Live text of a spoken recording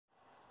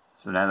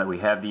So now that we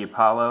have the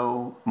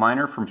Apollo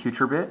miner from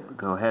FutureBit,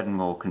 go ahead and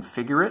we'll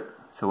configure it.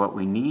 So what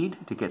we need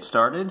to get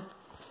started,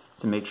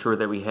 to make sure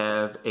that we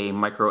have a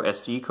micro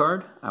SD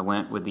card, I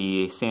went with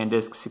the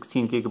SanDisk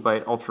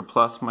 16GB Ultra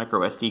Plus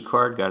micro SD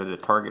card, got it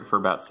at Target for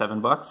about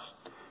 $7.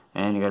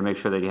 And you got to make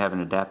sure that you have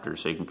an adapter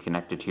so you can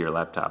connect it to your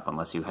laptop,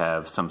 unless you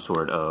have some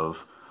sort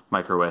of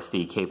micro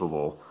SD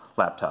capable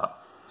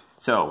laptop.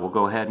 So we'll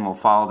go ahead and we'll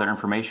follow their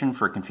information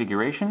for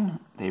configuration.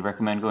 They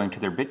recommend going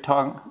to their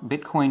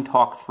Bitcoin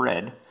Talk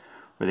thread,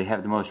 where they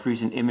have the most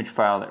recent image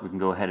file that we can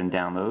go ahead and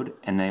download.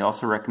 And they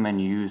also recommend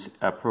you use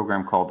a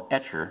program called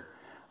Etcher,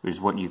 which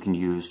is what you can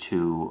use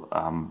to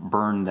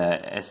burn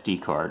the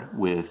SD card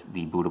with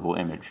the bootable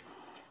image.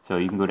 So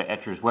you can go to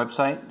Etcher's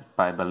website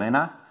by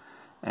Balena,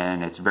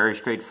 and it's very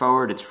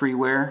straightforward. It's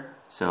freeware,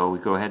 so we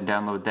go ahead and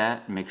download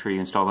that and make sure you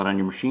install it on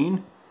your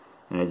machine.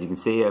 And as you can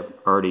see, I've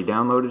already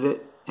downloaded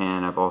it,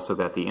 and I've also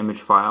got the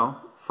image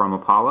file from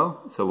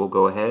Apollo, so we'll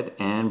go ahead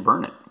and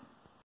burn it.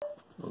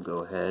 We'll go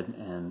ahead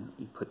and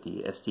put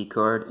the SD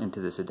card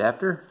into this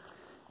adapter.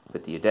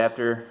 Put the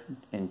adapter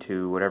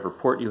into whatever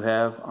port you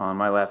have. On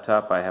my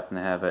laptop, I happen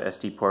to have a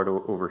SD port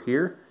over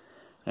here.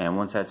 And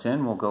once that's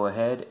in, we'll go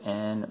ahead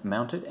and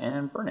mount it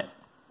and burn it.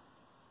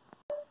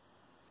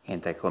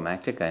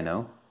 Anticlimactic, I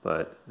know,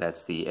 but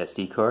that's the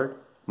SD card,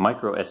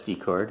 micro SD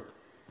card,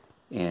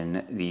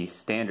 in the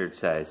standard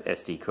size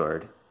SD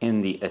card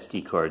in the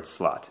SD card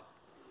slot.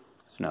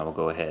 So now we'll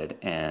go ahead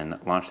and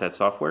launch that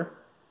software.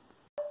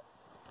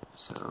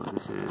 So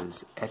this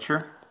is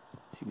Etcher.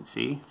 As you can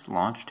see, it's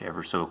launched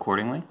ever so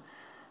accordingly.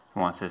 It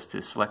wants us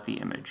to select the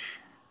image.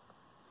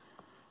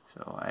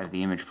 So I have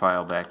the image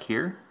file back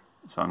here.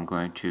 So I'm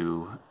going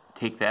to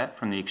take that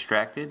from the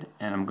extracted,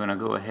 and I'm going to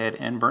go ahead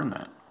and burn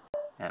that.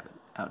 I have it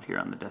out here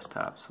on the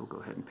desktop, so we'll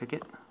go ahead and pick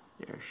it.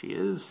 There she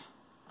is.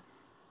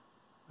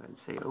 Go ahead and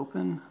say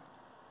open.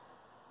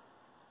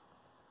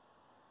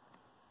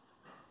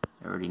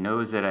 It already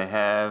knows that I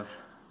have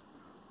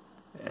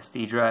the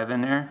SD drive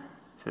in there.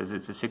 It says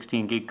it's a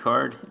 16 gig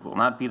card. It will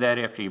not be that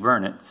after you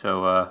burn it,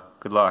 so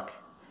good luck.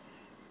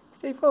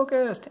 Stay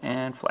focused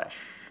and flash.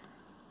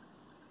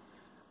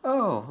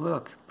 Oh,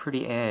 look,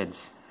 pretty ads.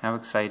 How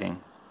exciting.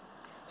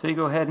 So you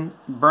go ahead and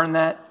burn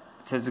that.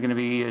 It says it's going to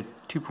be a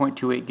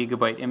 2.28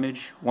 gigabyte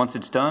image. Once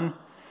it's done,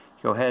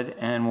 go ahead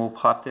and we'll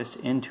pop this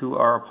into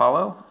our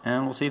Apollo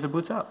and we'll see if it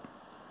boots up.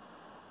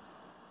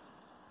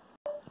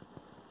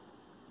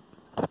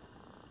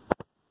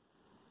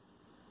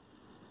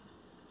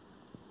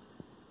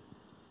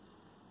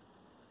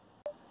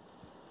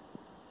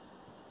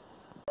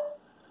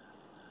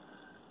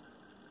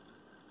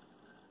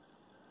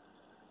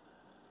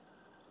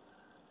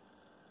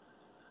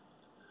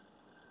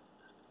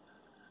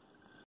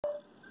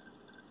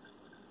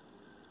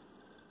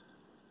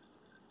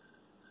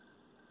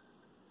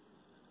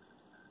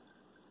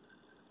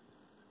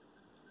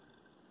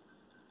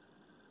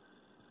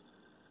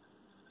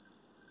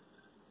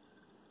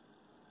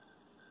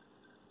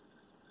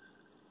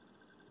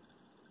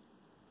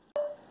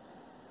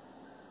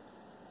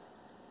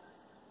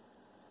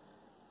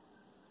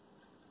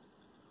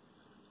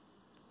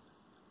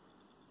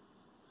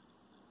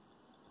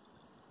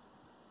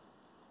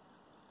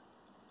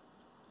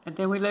 And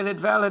then we let it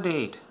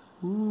validate.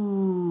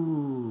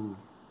 Ooh.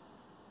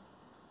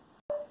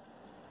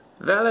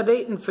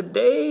 Validating for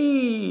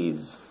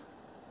days.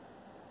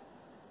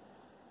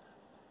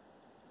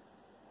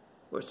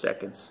 Or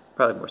seconds.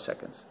 Probably more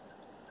seconds.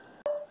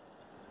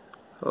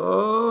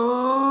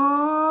 Oh,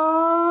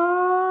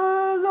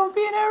 don't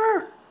be an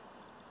error.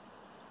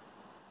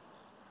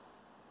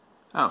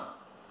 Oh,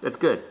 that's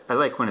good. I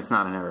like when it's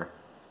not an error.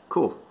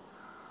 Cool.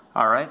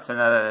 Alright, so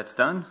now that that's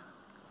done,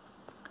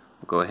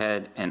 we'll go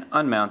ahead and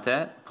unmount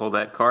that, pull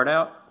that card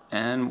out,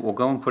 and we'll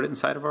go and put it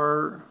inside of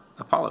our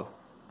Apollo.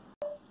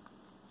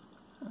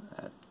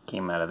 That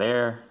came out of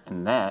there,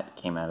 and that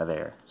came out of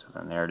there. So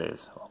then there it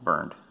is, all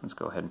burned. Let's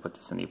go ahead and put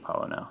this in the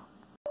Apollo now.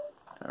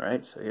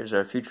 Alright, so here's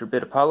our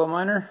FutureBit Apollo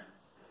miner.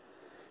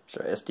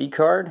 Here's our SD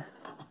card.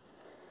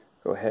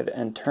 Go ahead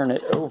and turn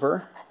it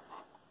over.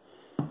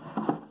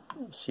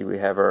 See, we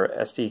have our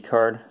SD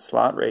card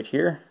slot right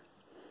here.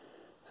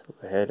 So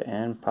go ahead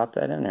and pop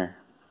that in there.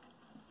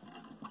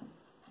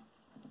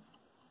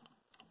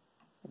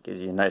 It gives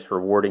you a nice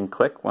rewarding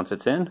click once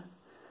it's in.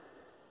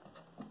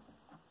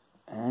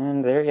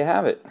 And there you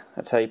have it.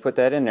 That's how you put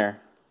that in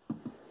there.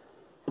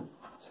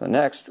 So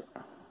next,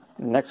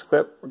 in the next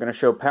clip, we're going to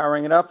show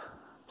powering it up,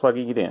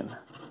 plugging it in.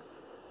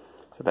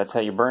 So that's how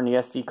you burn the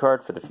SD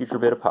card for the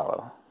FutureBit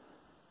Apollo.